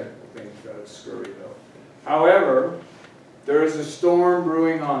 These are all technical things, got to scurry though. However, there is a storm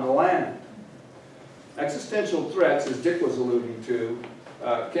brewing on the land. Existential threats, as Dick was alluding to,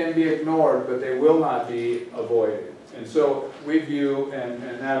 can be ignored, but they will not be avoided. And so we view and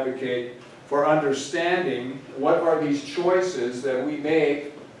advocate for understanding what are these choices that we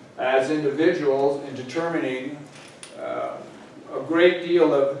make as individuals in determining a great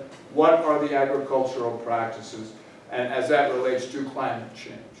deal of what are the agricultural practices, and as that relates to climate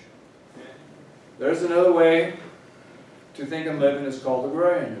change. There's another way to think and live, and it's called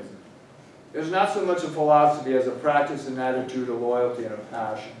agrarianism. There's not so much a philosophy as a practice and attitude, a loyalty and a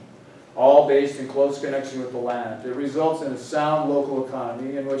passion, all based in close connection with the land. It results in a sound local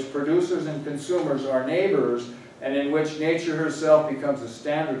economy in which producers and consumers are neighbors, and in which nature herself becomes a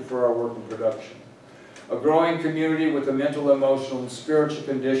standard for our work and production. A growing community with a mental, emotional, and spiritual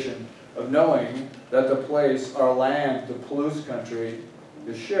condition of knowing that the place, our land, the Palouse country,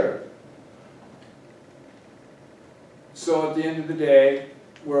 is shared. So at the end of the day,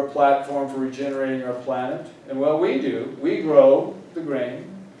 we're a platform for regenerating our planet. And what we do, we grow the grain,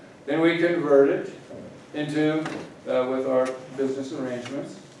 then we convert it into, with our business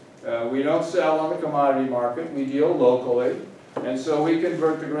arrangements. We don't sell on the commodity market, we deal locally. And so we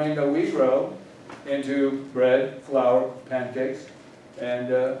convert the grain that we grow into bread, flour, pancakes,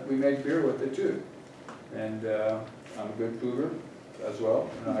 and we make beer with it too. And I'm a good cougar as well,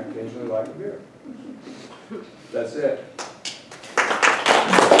 and I occasionally like a beer. That's it.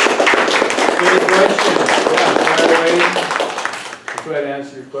 Any questions? Yeah, fire away. I'll try to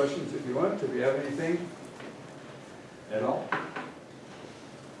answer your questions if you want. If you have anything at all.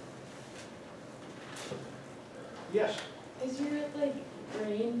 Yes. Is your like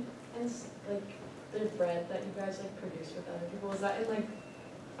grain and like the bread that you guys like produce with other people, is that in like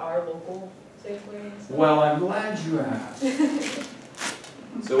our local Safeway and stuff? Well, I'm glad you asked.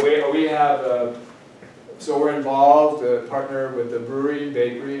 So we have, so we're involved, partner with a brewery,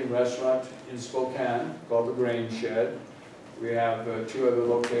 bakery, and restaurant in Spokane called the Grain Shed. We have 2 other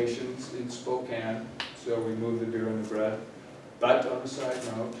locations in Spokane, so we move the beer and the bread. But on a side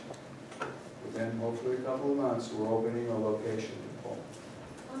note, within hopefully a couple of months, we're opening a location in Poland.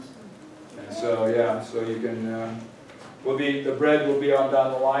 Awesome. And so, yeah, so you can, the bread will be on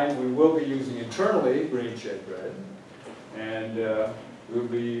down the line. We will be using internally Grain Shed bread. And we'll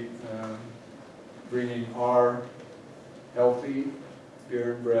be bringing our healthy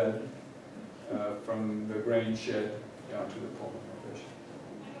beer and bread from the Grain Shed down to the Poland location.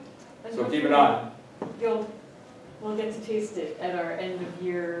 And So keep it on. We'll get to taste it at our end of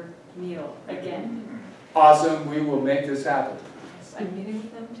year meal again. Awesome, we will make this happen. I'm meeting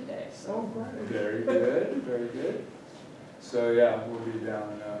with them today, so. Very good, very good. So yeah, we'll be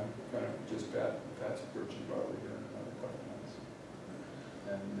down kind of just past Birch and Barley here in another couple of months.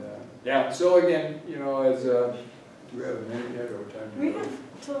 And yeah, so again, you know, as do we have a minute yet or time? We have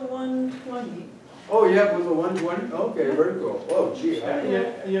till 1:20. Oh yeah, with the 120. Okay, very cool. Oh gee,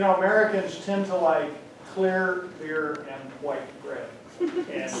 You know, Americans tend to like clear beer and white bread. And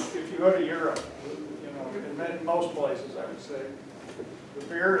if you go to Europe, you know, in most places, I would say, the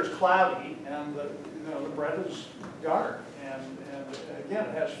beer is cloudy and the bread is dark. And again,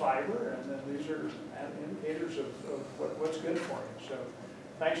 it has fiber, and then these are indicators of what's good for you. So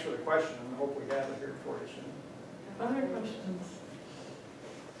thanks for the question, and I hope we have it here for you soon. Other questions?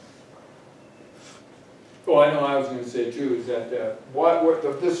 Oh, I know. I was going to say too is that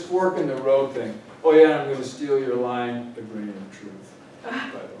this fork in the road thing. Oh yeah, I'm going to steal your line. The grain of truth, by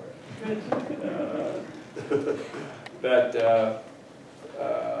the way. That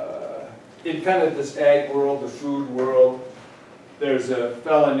in kind of this ag world, the food world, there's a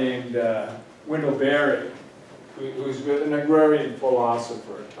fella named Wendell Berry, who's an agrarian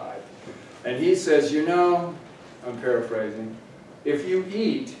philosopher type. And he says, you know, I'm paraphrasing, if you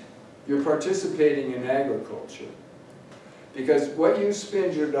eat, you're participating in agriculture. Because what you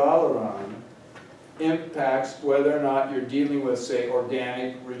spend your dollar on impacts whether or not you're dealing with, say,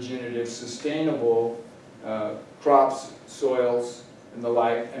 organic, regenerative, sustainable crops, soils, and the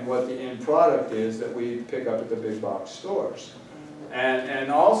like, and what the end product is that we pick up at the big box stores.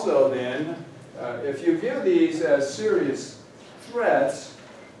 And also then, if you view these as serious threats,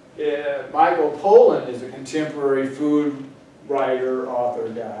 Michael Pollan is a contemporary food writer, author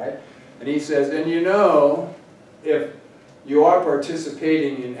guy, and he says, and you know, if you are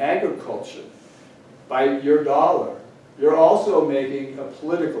participating in agriculture by your dollar, you're also making a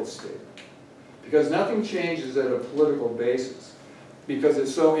political statement. Because nothing changes at a political basis, because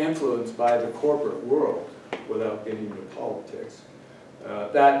it's so influenced by the corporate world, without getting into politics,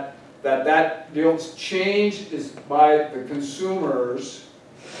 that change is by the consumers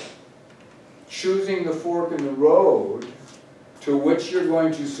choosing the fork in the road to which you're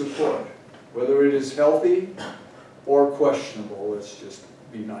going to support, whether it is healthy or questionable. Let's just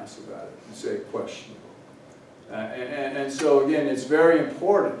be nice about it and say questionable. And so again, it's very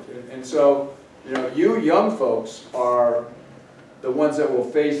important. And so, you know, you young folks are the ones that will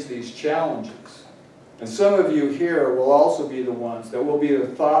face these challenges. And some of you here will also be the ones that will be the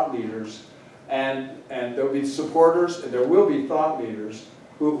thought leaders, and there will be supporters, and there will be thought leaders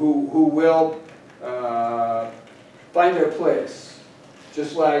who will find their place,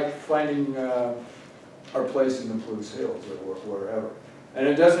 just like finding our place in the Palouse Hills or wherever. And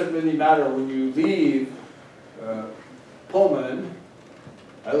it doesn't really matter when you leave Pullman.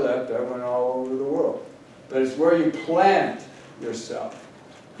 I left, I went all over the world. But it's where you plant yourself.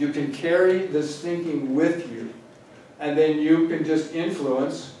 You can carry this thinking with you, and then you can just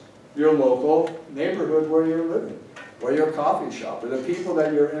influence your local neighborhood where you're living, or your coffee shop, or the people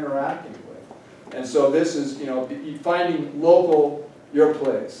that you're interacting with. And so this is, you know, finding local, your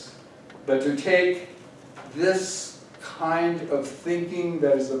place. But to take this kind of thinking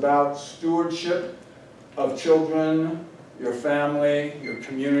that is about stewardship of children, your family, your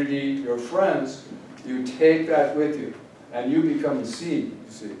community, your friends, you take that with you, and you become a seed,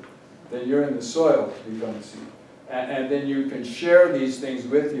 you see. Then you're in the soil to become a seed. And then you can share these things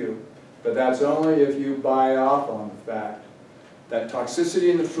with you, but that's only if you buy off on the fact that toxicity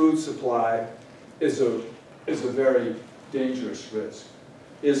in the food supply is a very dangerous risk.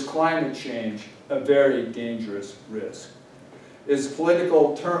 Is climate change a very dangerous risk? Is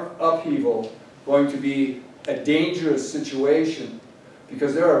political upheaval going to be a dangerous situation?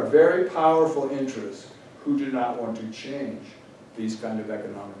 Because there are very powerful interests who do not want to change these kind of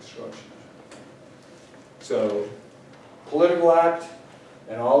economic structures. So, political act,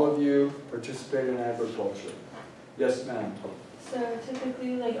 and all of you participate in agriculture. Yes, ma'am? So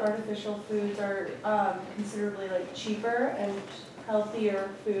typically, like, artificial foods are considerably, like, cheaper, and healthier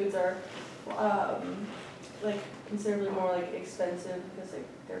foods are like considerably more, like, expensive because, like,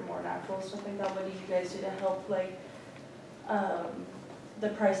 they're more natural, stuff like that. What do you guys do to help, like, the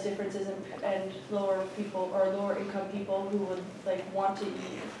price differences and lower people or lower income people who would, like, want to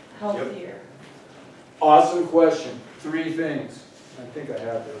eat healthier? Yep. Awesome question. 3 things. I think I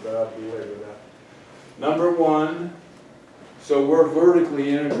have it, but I'll belabor that. Number 1, so we're vertically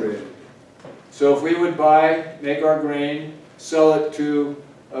integrated. So if we would make our grain, sell it to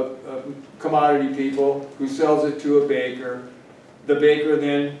a commodity people who sells it to a baker, the baker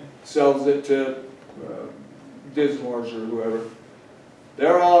then sells it to Dismore's or whoever,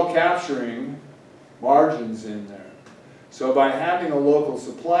 they're all capturing margins in there. So by having a local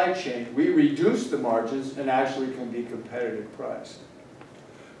supply chain, we reduce the margins and actually can be competitive priced.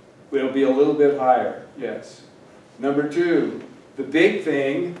 It'll be a little bit higher, yes. Number 2, the big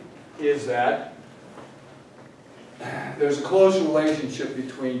thing is that there's a close relationship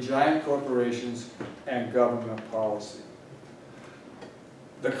between giant corporations and government policy.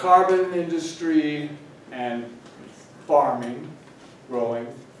 The carbon industry and farming, growing,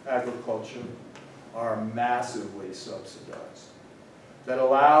 agriculture, are massively subsidized. That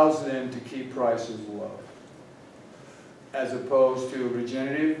allows them to keep prices low. As opposed to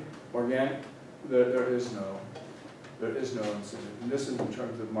regenerative, organic, there is no incentive. And this is in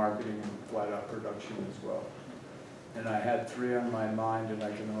terms of marketing and flat out production as well. And I had 3 on my mind, and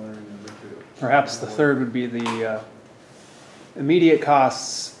I can only remember 2. Perhaps the third would be the immediate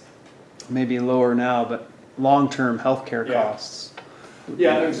costs, maybe lower now, but long-term healthcare costs.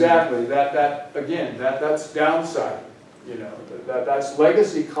 Yeah, exactly. That's downside. You know, that's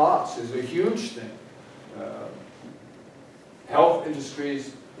legacy costs is a huge thing. Health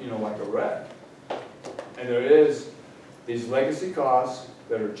industries, you know, like a wreck. And there is these legacy costs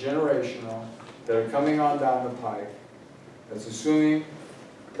that are generational, that are coming on down the pike. That's assuming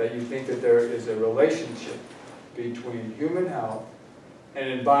that you think that there is a relationship between human health and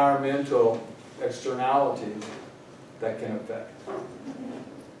environmental externalities that can affect.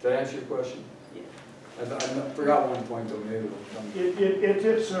 Did that answer your question? I forgot one point though, maybe it'll come.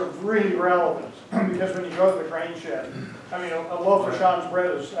 It's really relevant, because when you go to the grain shed, I mean, a loaf of Sean's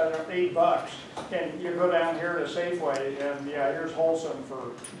bread is, I don't know, $8, and you go down here to Safeway, and yeah, here's Wholesome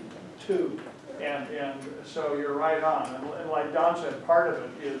for $2, and so you're right on, and like Don said, part of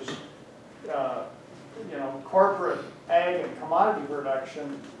it is, you know, corporate ag and commodity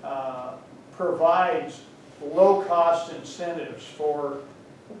production provides low-cost incentives for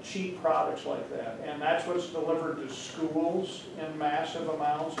cheap products like that, and that's what's delivered to schools in massive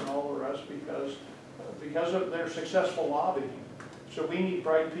amounts and all the rest because of their successful lobbying. So we need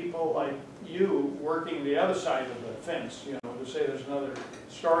bright people like you working the other side of the fence, you know, to say there's another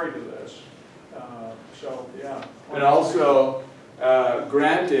story to this. So yeah. And also,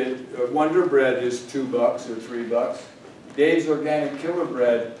 granted, Wonder Bread is $2 or $3. Dave's Organic Killer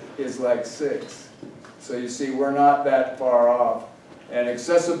Bread is like $6. So you see, we're not that far off. And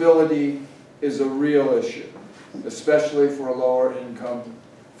accessibility is a real issue, especially for lower income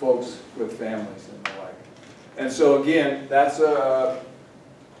folks with families and the like. And so again, that's to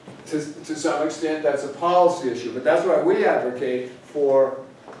some extent, that's a policy issue. But that's why we advocate for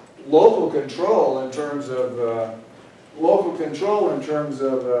local control in terms of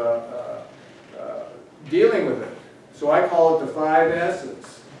dealing with it. So I call it the 5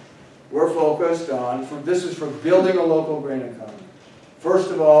 S's. We're focused on, this is for building a local grain economy.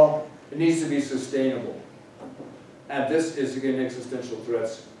 First of all, it needs to be sustainable. And this is, again, existential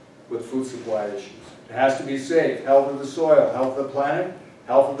threats with food supply issues. It has to be safe. Health of the soil, health of the planet,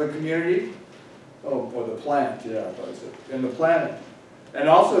 health of the community. Oh, or the plant, yeah, I thought I said. And the planet. And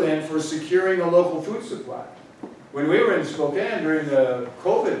also then for securing a local food supply. When we were in Spokane during the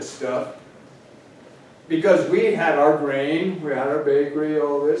COVID stuff, because we had our grain, we had our bakery,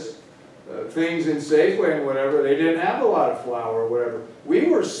 all this, things in Safeway and whatever, they didn't have a lot of flour or whatever. We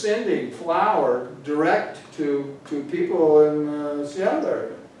were sending flour direct to people in the Seattle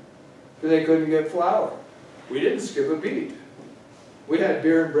area because they couldn't get flour. We didn't skip a beat. We had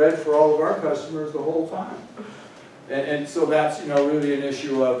beer and bread for all of our customers the whole time. And so that's, you know, really an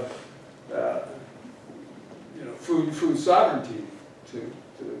issue of you know, food sovereignty to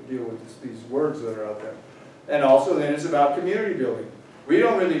deal with these words that are out there. And also then it's about community building. We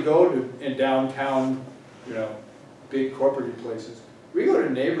don't really go to in downtown, you know, big corporate places. We go to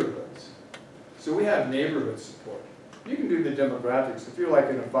neighborhoods. So we have neighborhood support. You can do the demographics. If you're like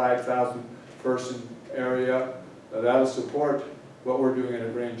in a 5,000 person area, that'll support what we're doing in a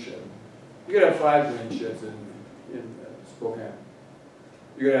grain shed. You could have 5 grain sheds in Spokane.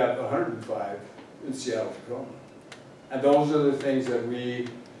 You could have 105 in Seattle, Tacoma. And those are the things that we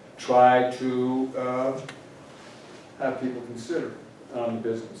try to have people consider on the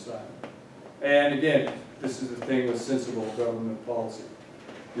business side. And again, this is the thing with sensible government policy.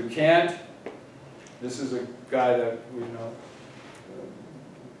 You can't, this is a guy that we know,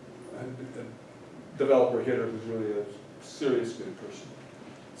 a developer hitter who's really a serious good person.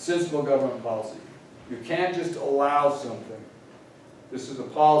 Sensible government policy. You can't just allow something. This is a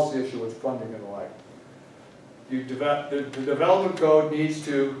policy issue with funding and the like. The development code needs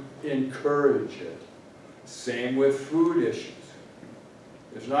to encourage it. Same with food issues.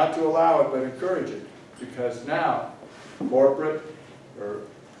 It's not to allow it, but encourage it. Because now, corporate or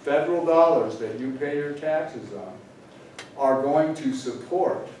federal dollars that you pay your taxes on are going to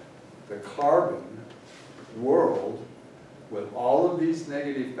support the carbon world with all of these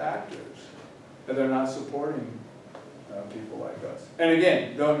negative factors, and they're not supporting people like us. And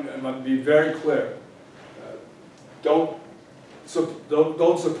again, don't be very clear. Don't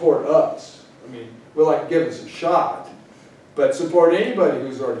support us. I mean, we'll like give us a shot, but support anybody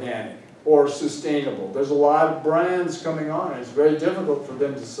who's organic or sustainable. There's a lot of brands coming on, and it's very difficult for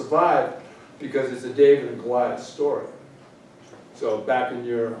them to survive because it's a David and Goliath story. So back in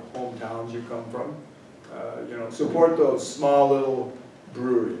your hometowns you come from, you know, support those small little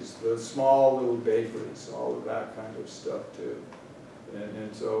breweries, the small little bakeries, all of that kind of stuff too.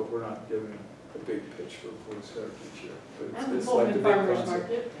 And so we're not giving a big pitch for Palouse Heritage here, but it's like the big Farmers concept.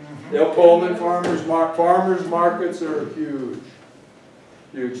 Market. Yeah, Pullman farmers markets are a huge,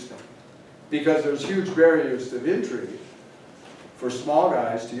 huge thing. Because there's huge barriers to entry for small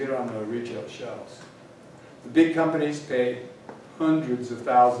guys to get on the retail shelves. The big companies pay hundreds of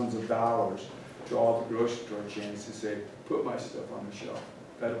thousands of dollars to all the grocery store chains to say, put my stuff on the shelf.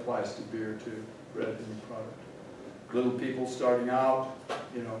 That applies to beer too, bread and product. Little people starting out,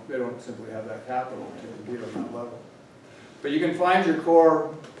 you know, they don't simply have that capital to compete on that level. But you can find your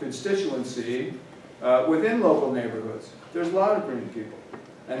core constituency within local neighborhoods. There's a lot of green people.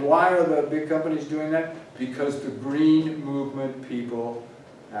 And why are the big companies doing that? Because the green movement people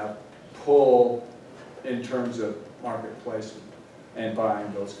have pull in terms of market placement and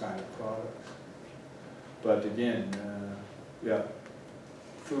buying those kind of products. But again, yeah,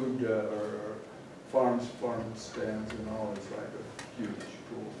 food or farm stands and all is like a huge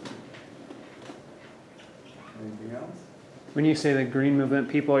pool. Anything else? When you say the green movement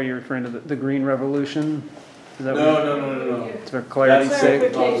people, are you referring to the green revolution? Is that No. It's for clarity's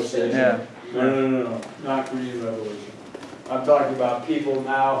sake. Conversation. Yeah. No. Not green revolution. I'm talking about people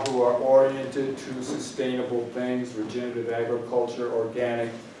now who are oriented to sustainable things, regenerative agriculture, organic.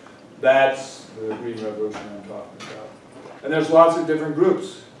 That's the green revolution I'm talking about. And there's lots of different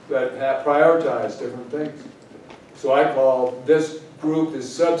groups that have prioritized different things. So I call this group,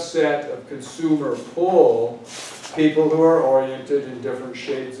 this subset of consumer pull, people who are oriented in different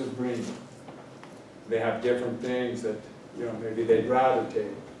shades of green. They have different things that, you know, maybe they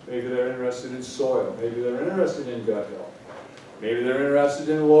gravitate. Maybe they're interested in soil. Maybe they're interested in gut health. Maybe they're interested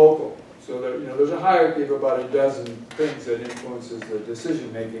in local. So there, you know, there's a hierarchy of about a dozen things that influences the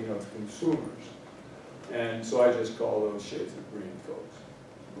decision making of consumers. And so I just call those shades of green folks,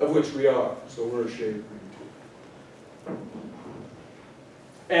 of which we are. So we're a shade of green too.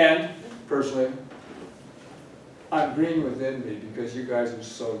 And personally, I'm green within me because you guys are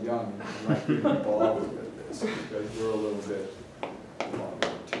so young and not getting involved with this, because we're a little bit longer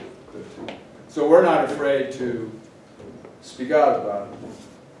too. So we're not afraid to speak out about it,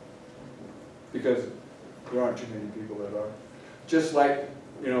 because there aren't too many people that are. Just like,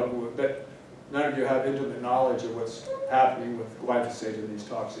 you know, that none of you have intimate knowledge of what's happening with glyphosate and these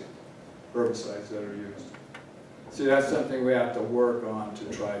toxic herbicides that are used. See, that's something we have to work on to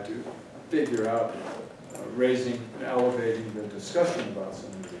try to figure out, raising and elevating the discussion about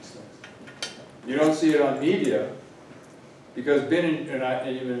some of these things. You don't see it on media, because being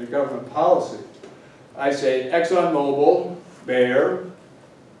even in government policy, I say ExxonMobil, Bayer,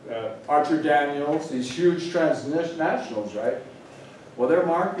 Archer Daniels, these huge transnationals, right? Well, their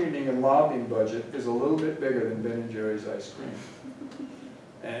marketing and lobbying budget is a little bit bigger than Ben & Jerry's ice cream.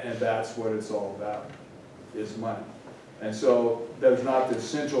 And that's what it's all about, is money. And so there's not this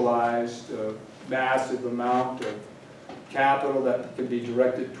centralized, massive amount of capital that can be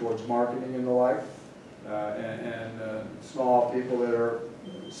directed towards marketing and the like. And small people that are,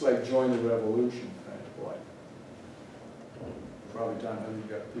 it's like join the revolution kind of like. Probably time you've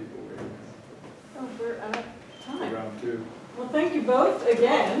got people waiting. Oh, we're out of time. Round two. Well, thank you both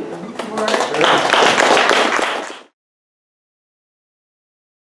again for